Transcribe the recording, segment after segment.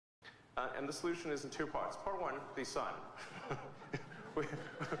And the solution is in two parts. Part one, the sun.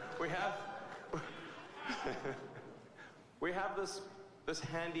 we have this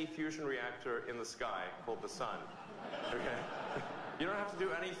handy fusion reactor in the sky called the sun. Okay? You don't have to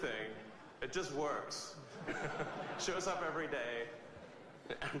do anything. It just works. Shows up every day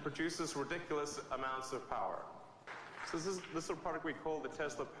and produces ridiculous amounts of power. So this is a product we call the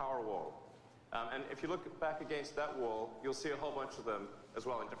Tesla Powerwall. And if you look back against that wall, you'll see a whole bunch of them as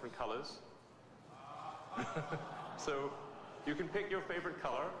well in different colors. So you can pick your favorite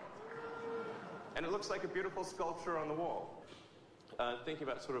color, and it looks like a beautiful sculpture on the wall. Thinking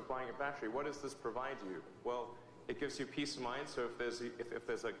about sort of buying a battery, what does this provide you? Well, it gives you peace of mind. So if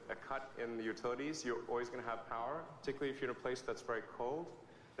there's a cut in the utilities, you're always going to have power, particularly if you're in a place that's very cold.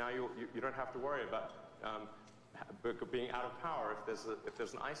 Now you don't have to worry about being out of power if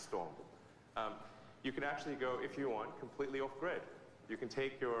there's an ice storm. You can actually go, if you want, completely off-grid. You can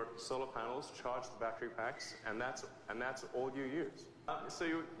take your solar panels, charge the battery packs, and that's all you use. So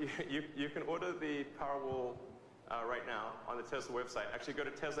you can order the Powerwall right now on the Tesla website. Actually, go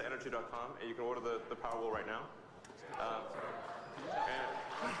to teslaenergy.com and you can order the Powerwall right now. And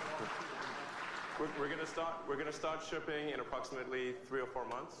we're going to start shipping in approximately 3 or 4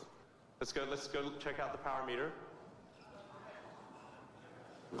 months. Let's go check out the power meter.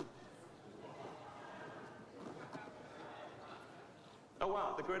 Oh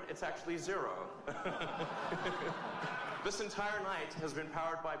wow, the grid, it's actually 0. This entire night has been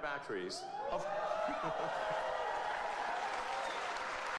powered by batteries.